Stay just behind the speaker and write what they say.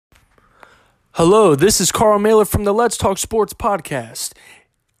Hello, this is Carl Mailer from the Let's Talk Sports podcast.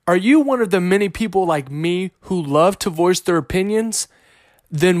 Are you one of the many people like me who love to voice their opinions?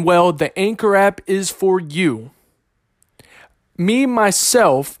 Then, well, the Anchor app is for you.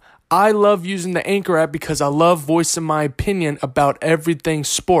 Myself, I love using the Anchor app because I love voicing my opinion about everything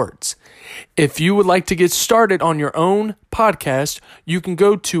sports. If you would like to get started on your own podcast, you can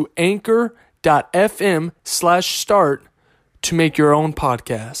go to anchor.fm/start to make your own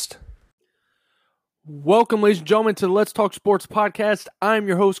podcast. Welcome, ladies and gentlemen, to the Let's Talk Sports podcast. I'm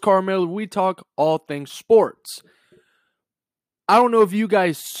your host, Carl Miller. We talk all things sports. I don't know if you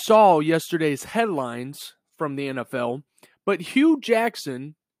guys saw yesterday's headlines from the NFL, but Hugh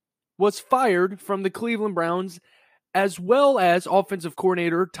Jackson was fired from the Cleveland Browns, as well as offensive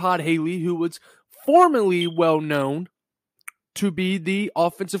coordinator Todd Haley, who was formerly well known to be the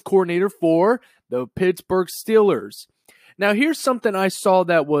offensive coordinator for the Pittsburgh Steelers. Now, here's something I saw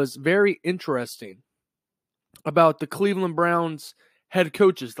that was very interesting about the Cleveland Browns head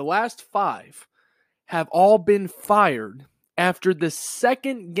coaches. The last 5 have all been fired after the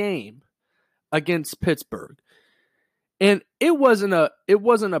second game against Pittsburgh. And it wasn't a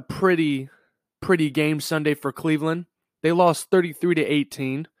pretty game Sunday for Cleveland. They lost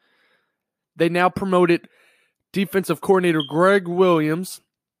 33-18. They now promoted defensive coordinator Greg Williams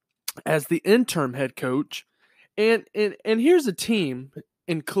as the interim head coach. And here's a team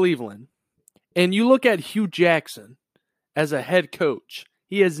in Cleveland. And you look at Hugh Jackson as a head coach.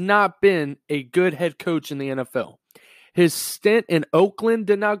 He has not been a good head coach in the NFL. His stint in Oakland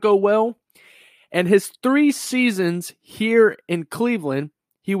did not go well. And his 3 seasons here in Cleveland,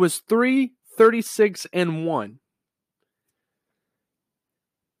 he was 3-36-1.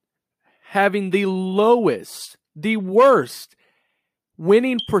 Having the lowest, the worst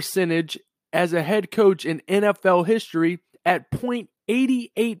winning percentage as a head coach in NFL history at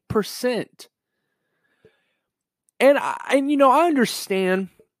 0.88%. And I understand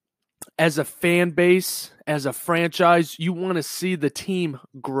as a fan base, as a franchise, you want to see the team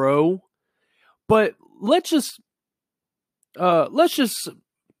grow. But let's just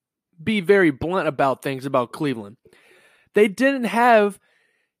be very blunt about things about Cleveland. They didn't have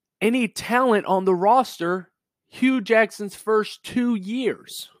any talent on the roster Hugh Jackson's first 2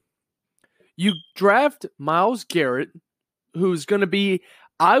 years. You draft Myles Garrett, who's going to be,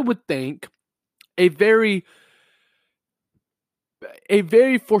 I would think, a very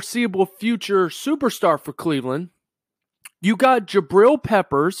foreseeable future superstar for Cleveland. You got Jabril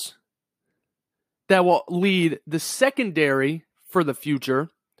Peppers that will lead the secondary for the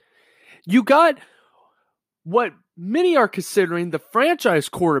future. You got what many are considering the franchise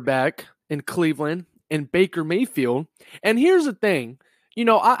quarterback in Cleveland in Baker Mayfield. And here's the thing.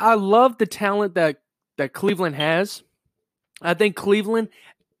 I love the talent that Cleveland has. I think Cleveland,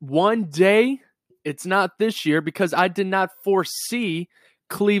 one day, it's not this year, because I did not foresee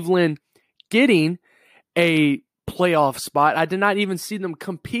Cleveland getting a playoff spot. I did not even see them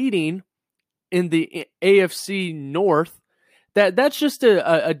competing in the AFC North. That's just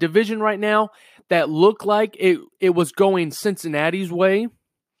a division right now that looked like it was going Cincinnati's way.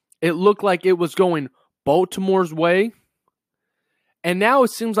 It looked like it was going Baltimore's way. And now it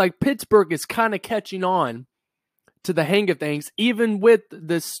seems like Pittsburgh is kind of catching on to the hang of things, even with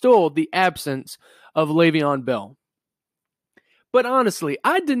the absence of Le'Veon Bell. But honestly,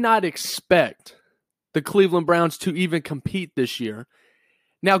 I did not expect the Cleveland Browns to even compete this year.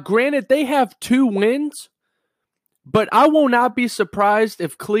 Now, granted, they have 2 wins, but I will not be surprised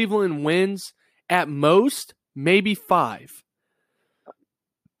if Cleveland wins at most, maybe 5.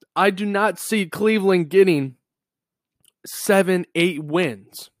 I do not see Cleveland getting 7-8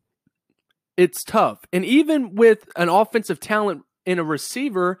 wins. It's tough. And even with an offensive talent in a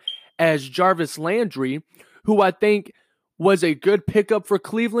receiver as Jarvis Landry, who I think was a good pickup for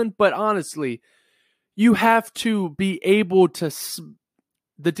Cleveland, but honestly, you have to be able to,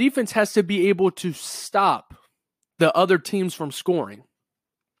 the defense has to be able to stop the other teams from scoring.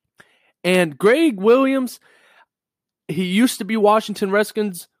 And Greg Williams, he used to be Washington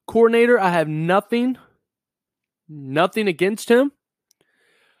Redskins coordinator. I have nothing against him.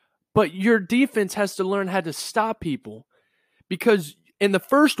 But your defense has to learn how to stop people. Because in the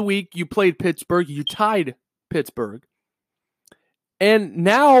first week you played Pittsburgh, you tied Pittsburgh. And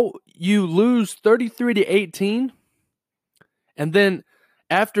now you lose 33-18. And then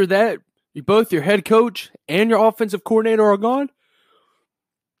after that, both your head coach and your offensive coordinator are gone.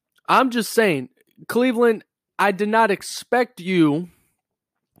 I'm just saying, Cleveland, I did not expect you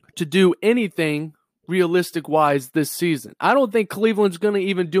to do anything realistic-wise this season. I don't think Cleveland's going to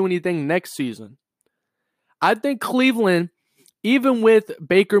even do anything next season. I think Cleveland even with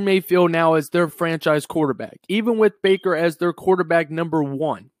Baker Mayfield now as their franchise quarterback, even with Baker as their quarterback number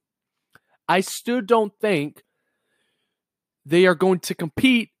one, I still don't think they are going to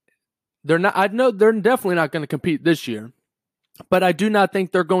compete. They're not. I know they're definitely not going to compete this year, but I do not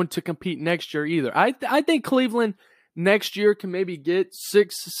think they're going to compete next year either. I think Cleveland next year can maybe get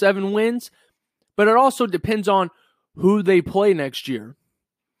 6-7 wins, but it also depends on who they play next year.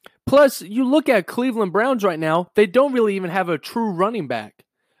 Plus, you look at Cleveland Browns right now, they don't really even have a true running back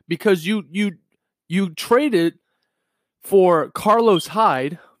because you traded for Carlos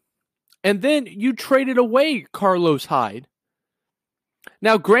Hyde, and then you traded away Carlos Hyde.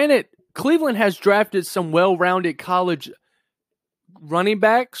 Now, granted, Cleveland has drafted some well-rounded college running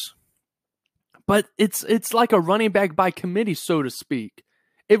backs, but it's like a running back by committee, so to speak.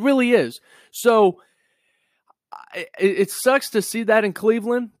 It really is. So it sucks to see that in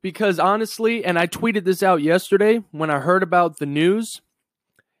Cleveland because honestly, and I tweeted this out yesterday when I heard about the news,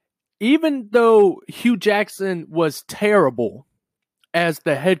 even though Hugh Jackson was terrible as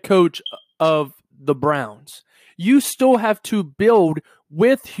the head coach of the Browns, you still have to build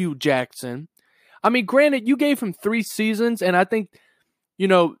with Hugh Jackson. I mean, granted, you gave him 3 seasons, and I think,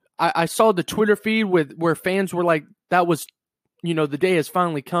 I saw the Twitter feed where fans were like, that was, the day has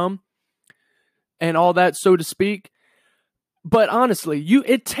finally come and all that, so to speak. But honestly,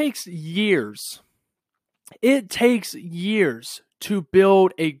 it takes years. It takes years to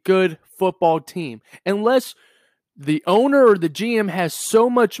build a good football team. Unless the owner or the GM has so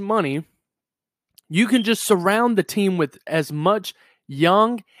much money, you can just surround the team with as much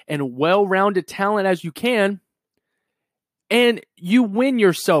young and well-rounded talent as you can, and you win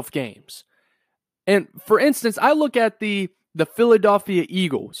yourself games. And for instance, I look at the Philadelphia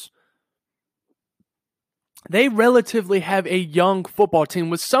Eagles. They relatively have a young football team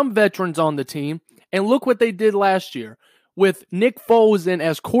with some veterans on the team, and look what they did last year. With Nick Foles in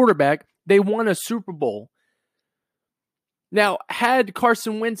as quarterback, they won a Super Bowl. Now, had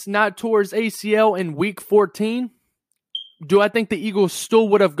Carson Wentz not tore his ACL in Week 14, do I think the Eagles still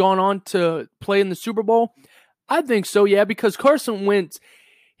would have gone on to play in the Super Bowl? I think so, yeah, because Carson Wentz,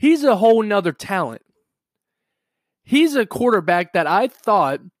 he's a whole nother talent. He's a quarterback that I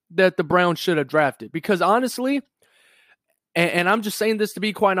thought that the Browns should have drafted. Because honestly, and I'm just saying this to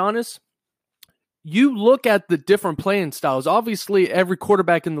be quite honest, you look at the different playing styles. Obviously, every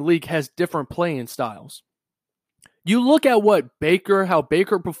quarterback in the league has different playing styles. You look at how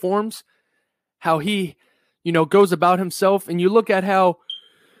Baker performs, how he, goes about himself, and you look at how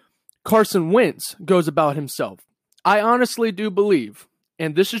Carson Wentz goes about himself. I honestly do believe,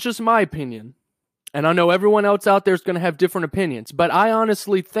 and this is just my opinion, and I know everyone else out there is going to have different opinions, but I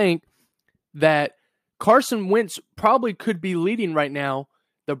honestly think that Carson Wentz probably could be leading right now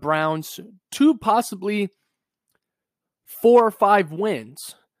the Browns to possibly 4 or 5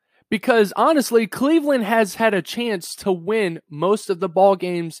 wins. Because honestly, Cleveland has had a chance to win most of the ball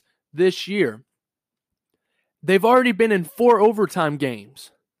games this year. They've already been in 4 overtime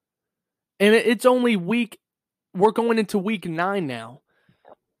games. And it's only we're going into week 9 now.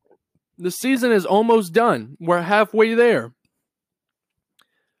 The season is almost done. We're halfway there.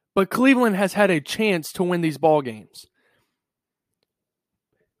 But Cleveland has had a chance to win these ball games.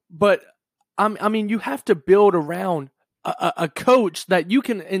 But, I mean, you have to build around a coach that you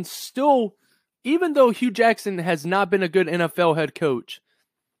can instill, even though Hugh Jackson has not been a good NFL head coach.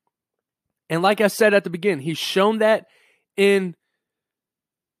 And like I said at the beginning, he's shown that in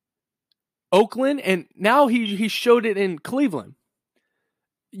Oakland, and now he showed it in Cleveland.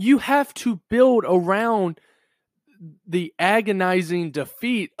 You have to build around the agonizing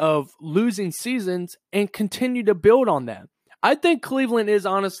defeat of losing seasons and continue to build on that. I think Cleveland is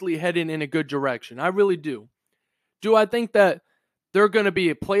honestly heading in a good direction. I really do. Do I think that they're going to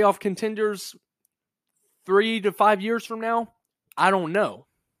be playoff contenders 3 to 5 years from now? I don't know.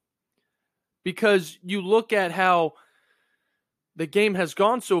 Because you look at how the game has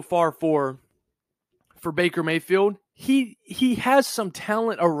gone so far for Baker Mayfield. He has some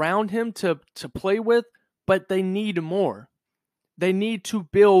talent around him to play with, but they need more. They need to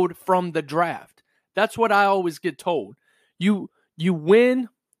build from the draft. That's what I always get told. You win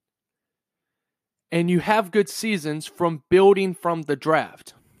and you have good seasons from building from the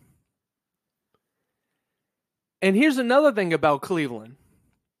draft. And here's another thing about Cleveland.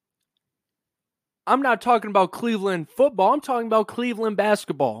 I'm not talking about Cleveland football. I'm talking about Cleveland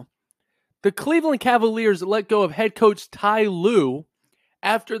basketball. The Cleveland Cavaliers let go of head coach Ty Lue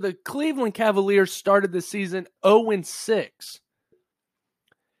after the Cleveland Cavaliers started the season 0-6.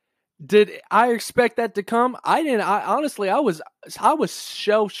 Did I expect that to come? I didn't. I was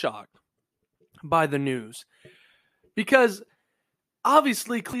shell-shocked by the news. Because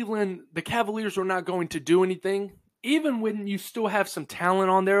Obviously, Cleveland, the Cavaliers are not going to do anything, even when you still have some talent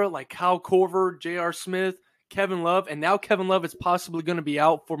on there like Kyle Korver, J.R. Smith, Kevin Love, and now Kevin Love is possibly going to be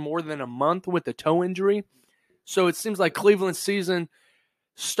out for more than a month with a toe injury. So it seems like Cleveland's season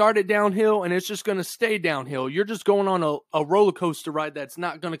started downhill and it's just going to stay downhill. You're just going on a roller coaster ride that's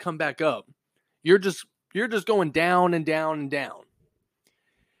not going to come back up. You're just going down and down and down.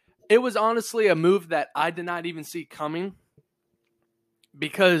 It was honestly a move that I did not even see coming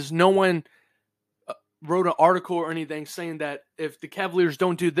because no one wrote an article or anything saying that if the Cavaliers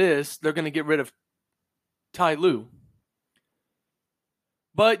don't do this, they're going to get rid of Ty Lue.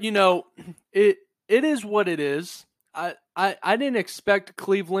 But, you know, it is what it is. I didn't expect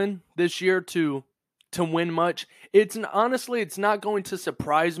Cleveland this year to win much. Honestly, it's not going to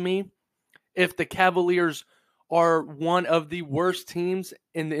surprise me if the Cavaliers are one of the worst teams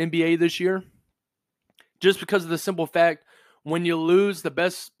in the NBA this year. Just because of the simple fact, when you lose the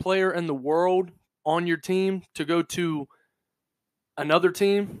best player in the world on your team to go to another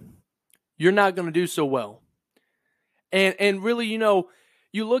team, you're not going to do so well. And really, you know,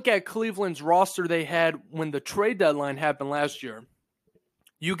 you look at Cleveland's roster they had when the trade deadline happened last year.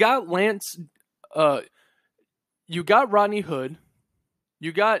 You got you got Rodney Hood,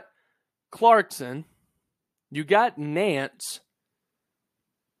 you got Clarkson, you got Nance.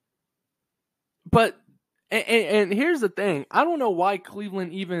 But, and here's the thing, I don't know why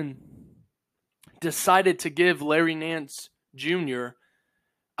Cleveland even decided to give Larry Nance Jr.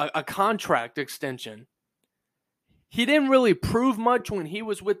 a contract extension. He didn't really prove much when he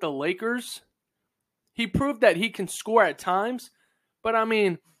was with the Lakers. He proved that he can score at times. But, I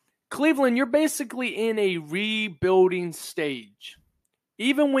mean, Cleveland, you're basically in a rebuilding stage.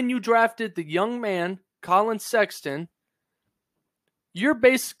 Even when you drafted the young man, Colin Sexton, you're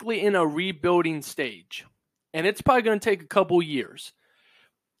basically in a rebuilding stage. And it's probably going to take a couple years.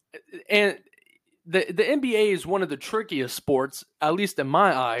 And the NBA is one of the trickiest sports, at least in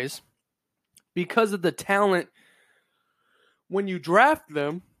my eyes, because of the talent. When you draft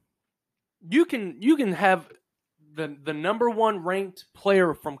them, you can have the number one ranked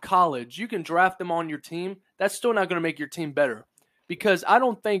player from college. You can draft them on your team. That's still not going to make your team better because I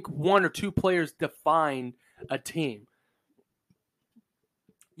don't think one or two players define a team.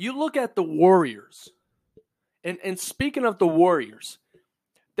 You look at the Warriors, and speaking of the Warriors,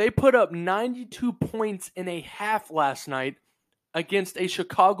 they put up 92 points in a half last night against a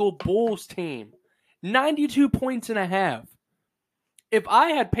Chicago Bulls team. 92 points in a half. If I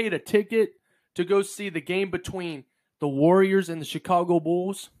had paid a ticket to go see the game between the Warriors and the Chicago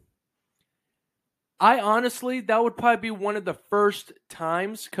Bulls, I honestly, that would probably be one of the first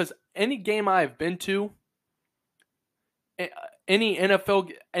times, because any game I've been to, any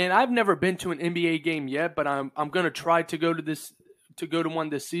NFL, and I've never been to an NBA game yet, but I'm going to try to go to one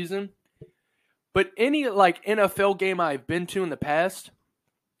this season. But any like NFL game I've been to in the past,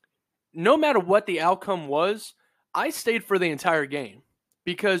 no matter what the outcome was, I stayed for the entire game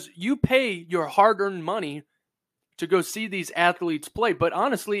because you pay your hard-earned money to go see these athletes play. But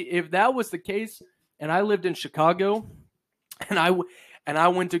honestly, if that was the case, and I lived in Chicago, and I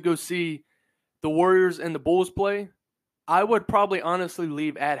went to go see the Warriors and the Bulls play, I would probably honestly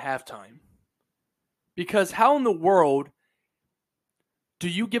leave at halftime. Because how in the world do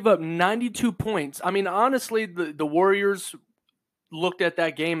you give up 92 points? I mean, honestly, the Warriors looked at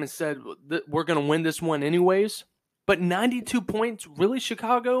that game and said, we're going to win this one anyways. But 92 points? Really,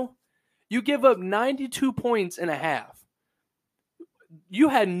 Chicago? You give up 92 points in a half. You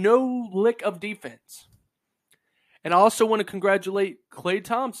had no lick of defense. And I also want to congratulate Klay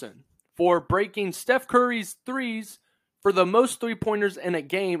Thompson for breaking Steph Curry's threes for the most three-pointers in a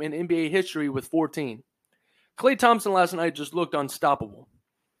game in NBA history with 14. Klay Thompson last night just looked unstoppable.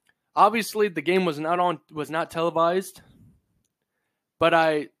 Obviously, the game was not televised, but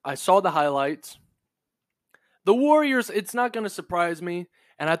I saw the highlights. The Warriors, it's not going to surprise me,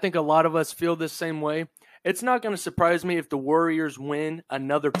 and I think a lot of us feel this same way. It's not going to surprise me if the Warriors win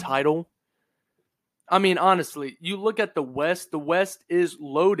another title. I mean, honestly, you look at the West is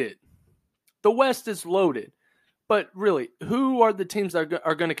loaded. The West is loaded. But really, who are the teams that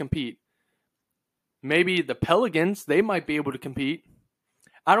are going to compete? Maybe the Pelicans, they might be able to compete.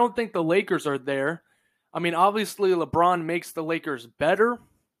 I don't think the Lakers are there. I mean, obviously LeBron makes the Lakers better,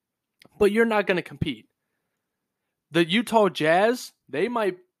 but you're not going to compete. The Utah Jazz, they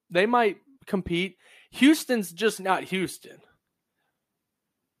might compete. Houston's just not Houston.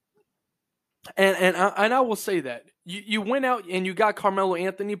 And I will say that. You went out and you got Carmelo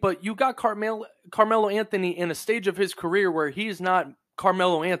Anthony, but you got Carmelo Anthony in a stage of his career where he's not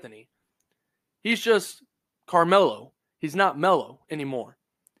Carmelo Anthony. He's just Carmelo. He's not Melo anymore.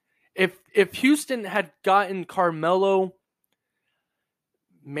 If Houston had gotten Carmelo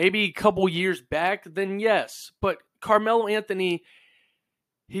maybe a couple years back, then yes. But Carmelo Anthony,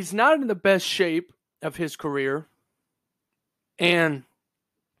 he's not in the best shape of his career. And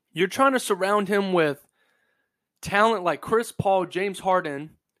you're trying to surround him with talent like Chris Paul, James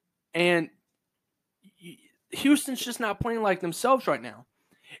Harden, and Houston's just not playing like themselves right now.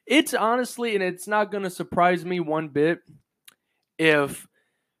 It's honestly, and it's not going to surprise me one bit if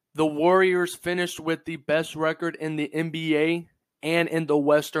the Warriors finished with the best record in the NBA and in the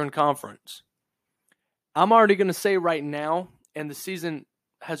Western Conference. I'm already going to say right now, and the season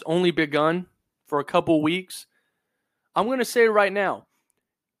has only begun for a couple weeks, I'm going to say right now,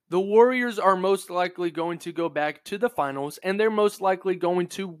 the Warriors are most likely going to go back to the finals, and they're most likely going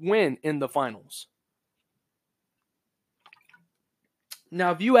to win in the finals.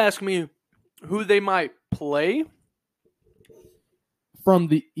 Now, if you ask me who they might play from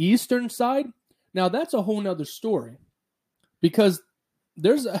the Eastern side, now that's a whole nother story. Because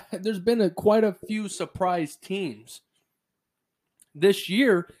there's been quite a few surprise teams this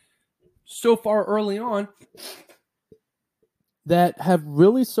year so far early on that have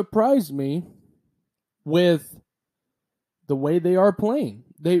really surprised me with the way they are playing.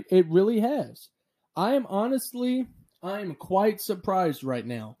 It really has. I am quite surprised right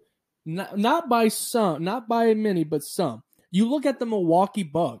now. Not by some, not by many, but some. You look at the Milwaukee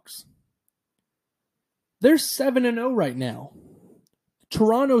Bucks. They're 7-0 right now.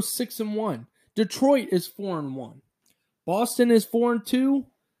 Toronto's 6-1. Detroit is 4-1. Boston is 4-2.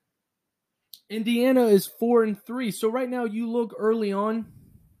 Indiana is 4-3. So right now, you look early on.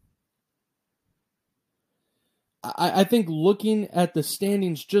 I think looking at the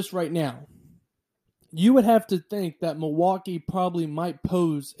standings just right now, you would have to think that Milwaukee probably might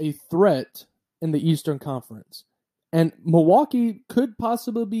pose a threat in the Eastern Conference. And Milwaukee could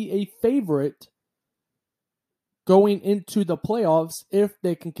possibly be a favorite going into the playoffs if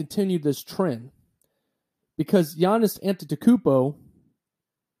they can continue this trend. Because Giannis Antetokounmpo,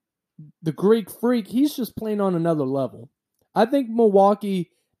 the Greek freak, he's just playing on another level. I think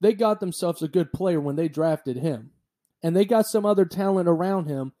Milwaukee, they got themselves a good player when they drafted him. And they got some other talent around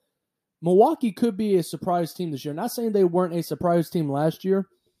him. Milwaukee could be a surprise team this year. Not saying they weren't a surprise team last year,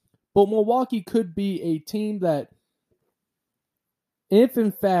 but Milwaukee could be a team that, if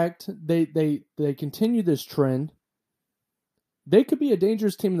in fact they continue this trend, they could be a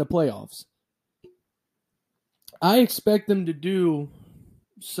dangerous team in the playoffs. I expect them to do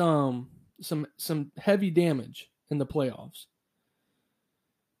some heavy damage in the playoffs.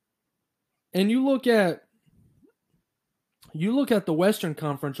 And you look at the Western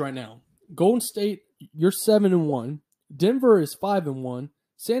Conference right now. Golden State, you're 7-1. Denver is 5-1.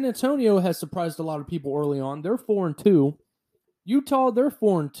 San Antonio has surprised a lot of people early on. They're 4-2. Utah, they're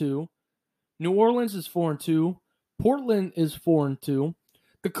 4-2. New Orleans is 4-2. Portland is 4-2.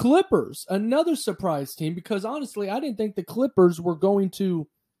 The Clippers, another surprise team, because honestly, I didn't think the Clippers were going to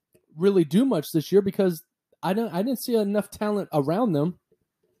really do much this year because I didn't see enough talent around them.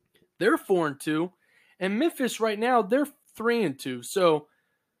 They're 4-2. And Memphis right now, they're 3-2. So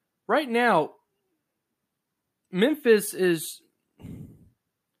right now, Memphis is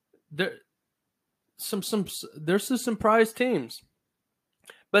there. There's some surprise teams,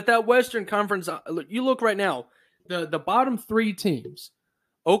 but that Western Conference, you look right now, the bottom three teams: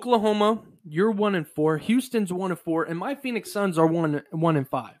 Oklahoma, you're 1-4, Houston's 1-4, and my Phoenix Suns are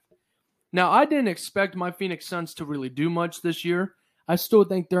 1-5. Now, I didn't expect my Phoenix Suns to really do much this year. I still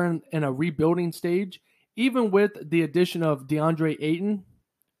think they're in a rebuilding stage, even with the addition of DeAndre Ayton,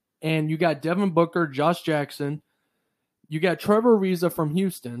 and you got Devin Booker, Josh Jackson, you got Trevor Ariza from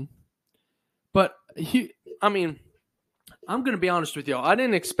Houston. But, I'm going to be honest with y'all. I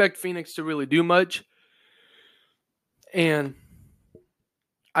didn't expect Phoenix to really do much. And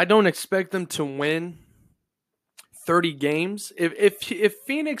I don't expect them to win 30 games. If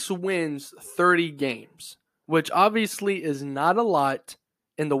Phoenix wins 30 games, which obviously is not a lot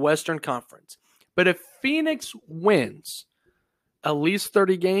in the Western Conference, but if Phoenix wins at least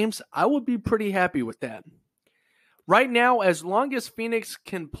 30 games, I would be pretty happy with that. Right now, as long as Phoenix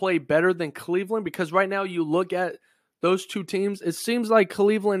can play better than Cleveland, because right now you look at those two teams, it seems like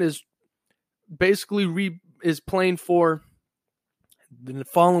Cleveland is basically is playing for the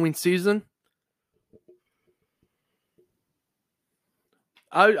following season.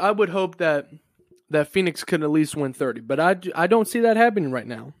 I would hope that Phoenix could at least win 30, but I don't see that happening right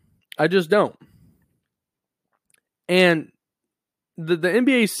now. I just don't. And the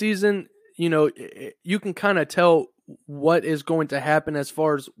NBA season, you can kind of tell what is going to happen as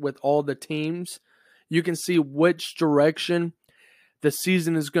far as with all the teams. you can see which direction the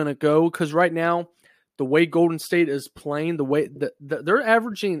season is going to go. Because right now, the way Golden State is playing, the way they're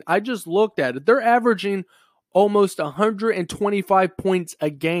averaging, I just looked at it, they're averaging almost 125 points a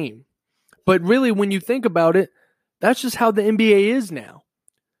game. But really, when you think about it, that's just how the NBA is now.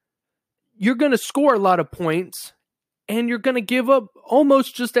 You're going to score a lot of points, and you're going to give up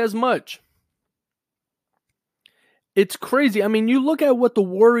almost just as much. It's crazy. I mean, you look at what the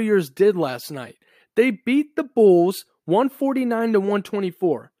Warriors did last night. They beat the Bulls 149 to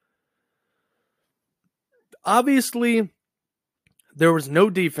 124. Obviously, there was no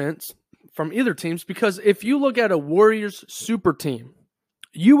defense from either teams, because if you look at a Warriors super team,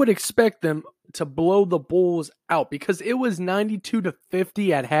 you would expect them to blow the Bulls out, because it was 92 to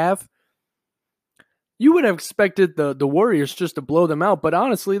 50 at half. You would have expected the Warriors just to blow them out, but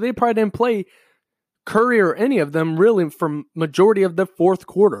honestly, they probably didn't play Curry or any of them really for majority of the fourth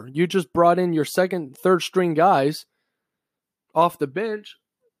quarter. You just brought in your second, third string guys off the bench,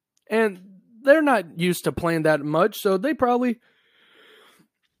 and they're not used to playing that much, so they probably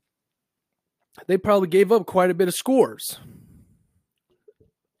gave up quite a bit of scores.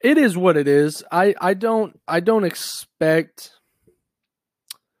 It is what it is. I don't expect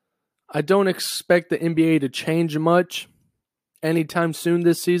the NBA to change much anytime soon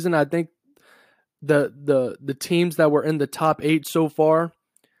this season. I think the teams that were in the top 8 so far,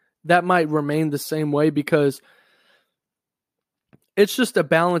 that might remain the same way, because it's just a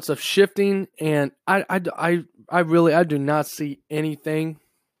balance of shifting, and I do not see anything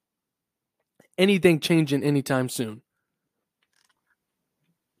changing anytime soon.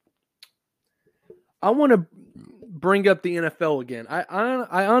 I want to bring up the NFL again.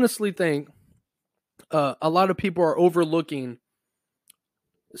 I honestly think a lot of people are overlooking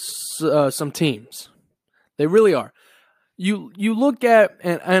some teams. They really are. You look at,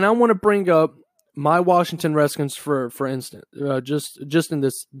 and I want to bring up my Washington Redskins for instance, just in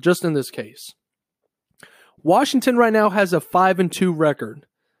this case. Washington right now has a 5-2 record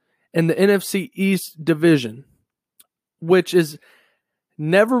in the NFC East division, which is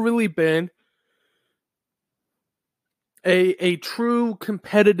never really been a true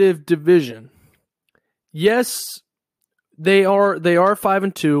competitive division. Yes, they are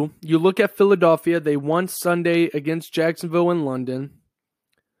 5-2. You look at Philadelphia, they won Sunday against Jacksonville in London.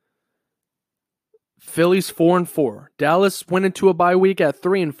 Philly's 4-4. Dallas went into a bye week at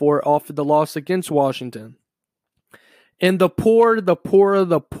 3-4 off of the loss against Washington. And the poor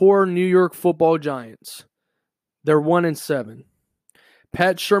New York Football Giants, they're 1-7.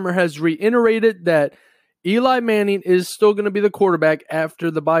 Pat Shurmur has reiterated that Eli Manning is still going to be the quarterback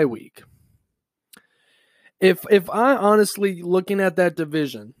after the bye week. If I honestly, looking at that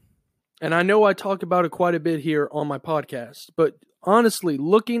division, and I know I talk about it quite a bit here on my podcast, but honestly,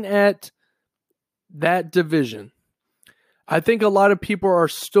 looking at that division, I think a lot of people are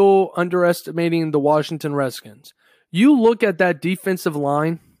still underestimating the Washington Redskins. You look at that defensive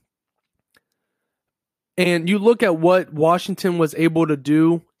line, and you look at what Washington was able to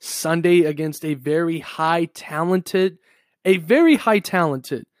do Sunday against a very high talented Saquon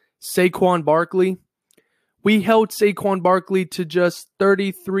Barkley. We held Saquon Barkley to just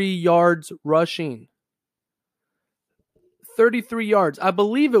 33 yards rushing. 33 yards. I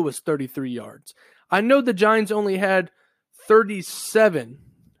believe it was 33 yards. I know the Giants only had 37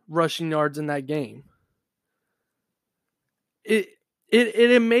 rushing yards in that game.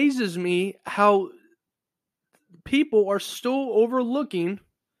 It amazes me how people are still overlooking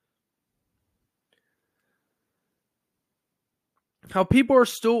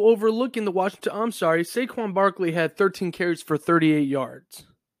the Washington. I'm sorry, Saquon Barkley had 13 carries for 38 yards.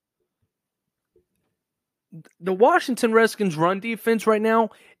 The Washington Redskins run defense right now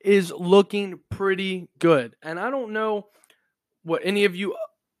is looking pretty good. And I don't know what any of you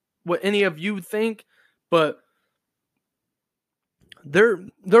think, but their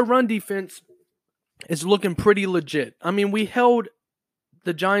run defense is looking pretty legit. I mean, we held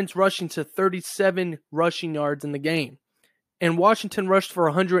the Giants rushing to 37 rushing yards in the game, and Washington rushed for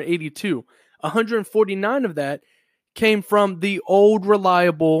 182. 149 of that came from the old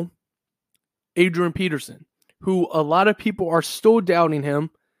reliable Adrian Peterson, who a lot of people are still doubting him.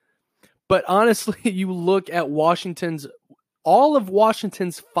 But honestly, you look at all of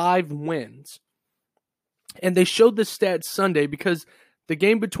Washington's 5 wins, and they showed the stats Sunday because the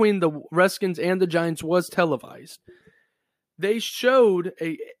game between the Redskins and the Giants was televised. They showed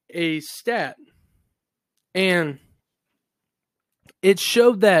a stat, and it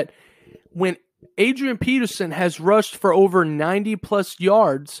showed that when Adrian Peterson has rushed for over 90-plus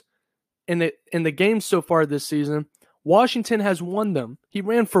yards in the game so far this season, Washington has won them. He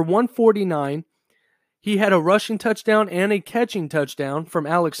ran for 149, He had a rushing touchdown and a catching touchdown from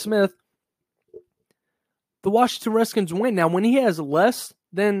Alex Smith. The Washington Redskins win. Now, when he has less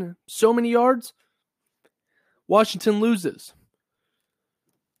than so many yards, Washington loses.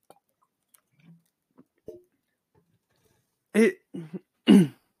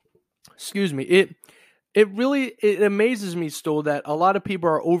 Excuse me. It really amazes me still that a lot of people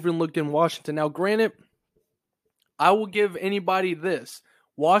are overlooked in Washington. Now, granted, I will give anybody this.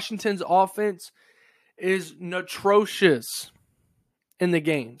 Washington's offense is atrocious in the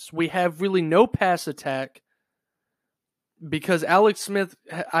games. We have really no pass attack because Alex Smith,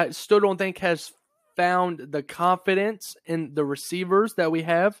 I still don't think, has found the confidence in the receivers that we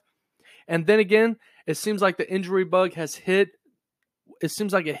have. And then again, it seems like the injury bug has hit. It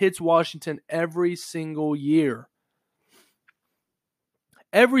seems like it hits Washington every single year.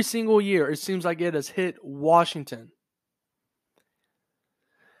 Every single year, it seems like it has hit Washington.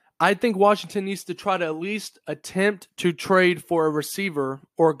 I think Washington needs to try to at least attempt to trade for a receiver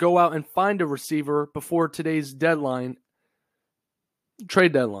or go out and find a receiver before today's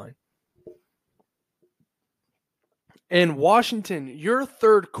trade deadline. And Washington, your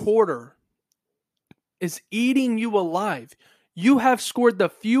third quarter is eating you alive. You have scored the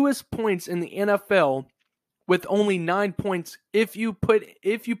fewest points in the NFL with only 9 points if you put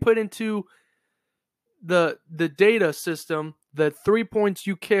into the data system the 3 points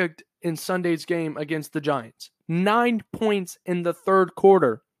you kicked in Sunday's game against the Giants. 9 points in the third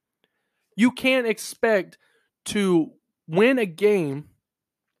quarter. You can't expect to win a game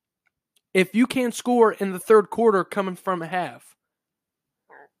if you can't score in the third quarter coming from a half.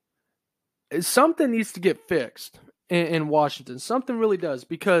 Something needs to get fixed in Washington. Something really does,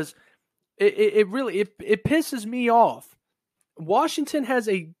 because it really pisses me off. Washington has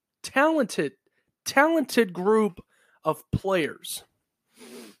a talented group of players.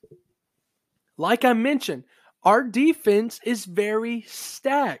 Like I mentioned, our defense is very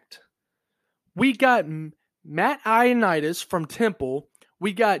stacked. We got Matt Ioannidis from Temple.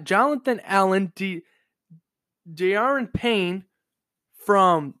 We got Jonathan Allen, De'Aaron Payne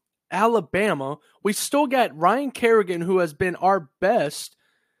from Alabama. We still got Ryan Kerrigan, who has been our best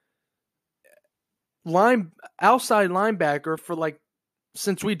outside linebacker for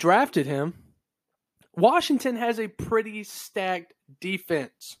since we drafted him. Washington has a pretty stacked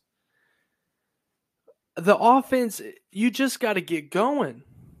defense. The offense, you just got to get going.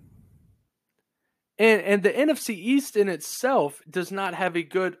 And the NFC East in itself does not have a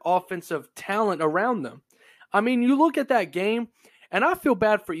good offensive talent around them. I mean, you look at that game, and I feel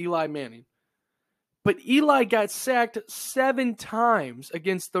bad for Eli Manning. But Eli got sacked 7 times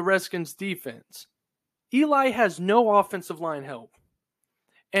against the Redskins defense. Eli has no offensive line help.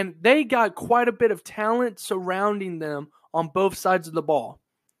 And they got quite a bit of talent surrounding them on both sides of the ball.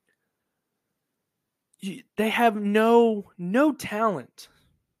 They have no talent.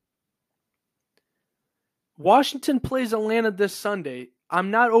 Washington plays Atlanta this Sunday. I'm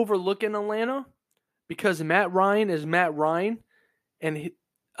not overlooking Atlanta because Matt Ryan is Matt Ryan, and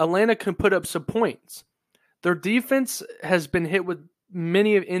Atlanta can put up some points. Their defense has been hit with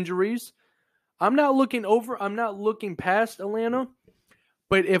many injuries. I'm not looking past Atlanta,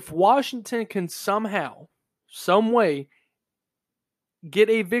 but if Washington can somehow, some way, get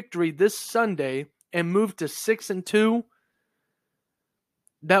a victory this Sunday and move to 6-2,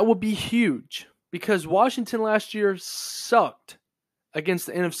 that would be huge. Because Washington last year sucked against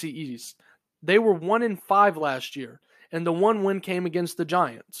the NFC East. They were 1-5 last year, and the one win came against the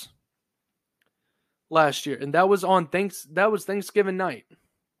Giants last year, and that was Thanksgiving night.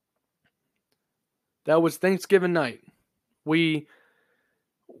 That was Thanksgiving night. We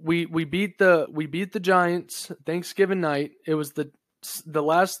beat the Giants Thanksgiving night. It was the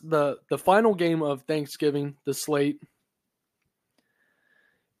final game of Thanksgiving, the slate.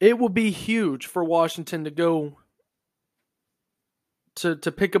 It will be huge for Washington to go to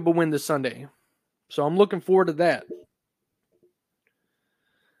pick up a win this Sunday. So I'm looking forward to that.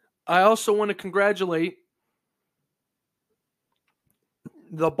 I also want to congratulate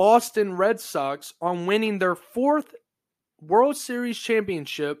the Boston Red Sox on winning their 4th World Series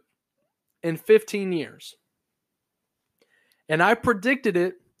championship in 15 years. And I predicted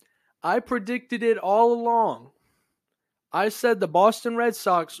it. I predicted it all along. I said the Boston Red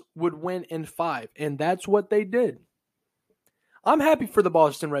Sox would win in 5, and that's what they did. I'm happy for the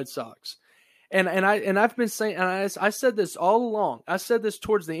Boston Red Sox. And I've been saying, and I said this all along. I said this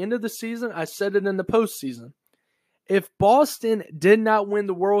towards the end of the season. I said it in the postseason. If Boston did not win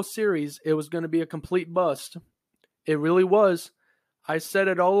the World Series, it was going to be a complete bust. It really was. I said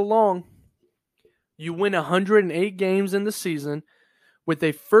it all along. You win 108 games in the season with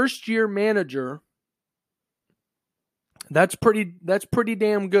a first-year manager That's pretty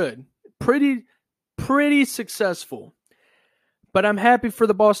damn good. Pretty successful. But I'm happy for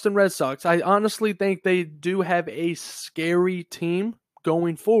the Boston Red Sox. I honestly think they do have a scary team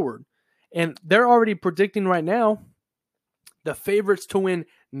going forward. And they're already predicting right now the favorites to win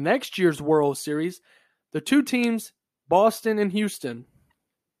next year's World Series. The two teams, Boston and Houston.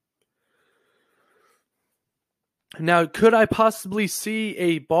 Now, could I possibly see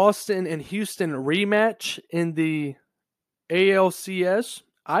a Boston and Houston rematch in the ALCS?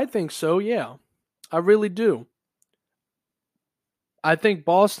 I think so, yeah. I really do. I think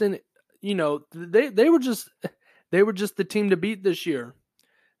Boston, they were just the team to beat this year.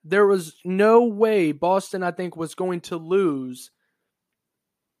 There was no way Boston, I think, was going to lose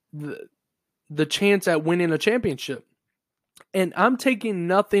the chance at winning a championship. And I'm taking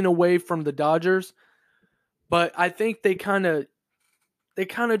nothing away from the Dodgers, but I think they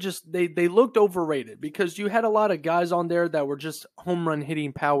looked overrated because you had a lot of guys on there that were just home run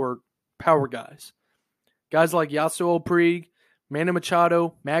hitting power guys. Guys like Yasuo Puig, Manny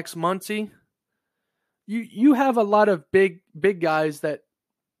Machado, Max Muncy. You have a lot of big guys that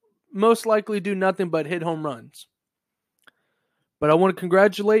most likely do nothing but hit home runs. But I want to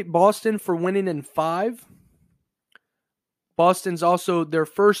congratulate Boston for winning in 5. Boston's also their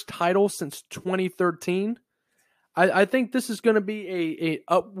first title since 2013. I think this is going to be a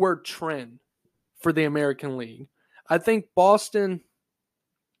upward trend for the American League. I think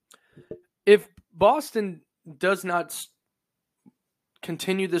if Boston does not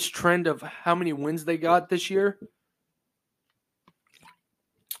continue this trend of how many wins they got this year,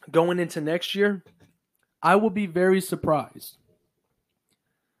 going into next year, I will be very surprised.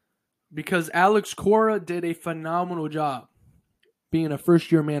 Because Alex Cora did a phenomenal job being a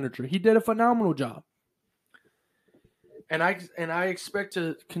first-year manager. He did a phenomenal job. And I expect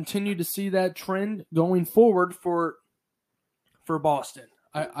to continue to see that trend going forward for Boston.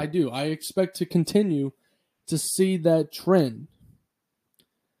 I do. I expect to continue to see that trend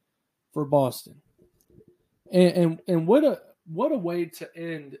for Boston. And what a way to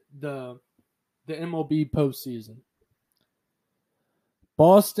end the MLB postseason.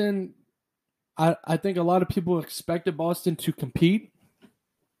 Boston, I think a lot of people expected Boston to compete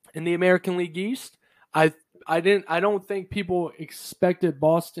in the American League East. I don't think people expected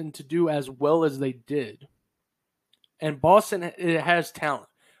Boston to do as well as they did. And Boston, it has talent.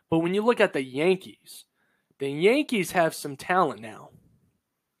 But when you look at the Yankees have some talent now.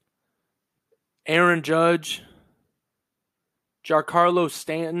 Aaron Judge, Giancarlo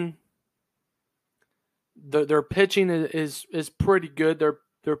Stanton. Their pitching is pretty good.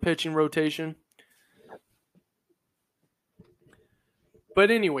 Their pitching rotation. But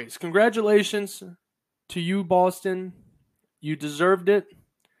anyways, congratulations to you, Boston. You deserved it.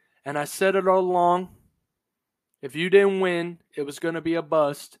 And I said it all along. If you didn't win, it was going to be a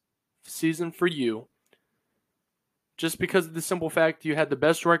bust season for you. Just because of the simple fact you had the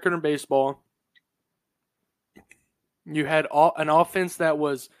best record in baseball. You had an offense that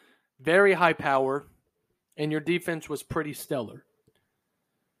was very high power. And your defense was pretty stellar.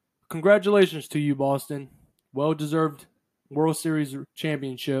 Congratulations to you, Boston. Well-deserved World Series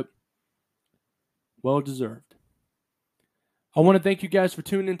championship. Well-deserved. I want to thank you guys for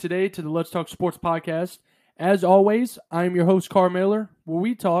tuning in today to the Let's Talk Sports podcast. As always, I am your host, Carl Miller, where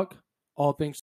we talk all things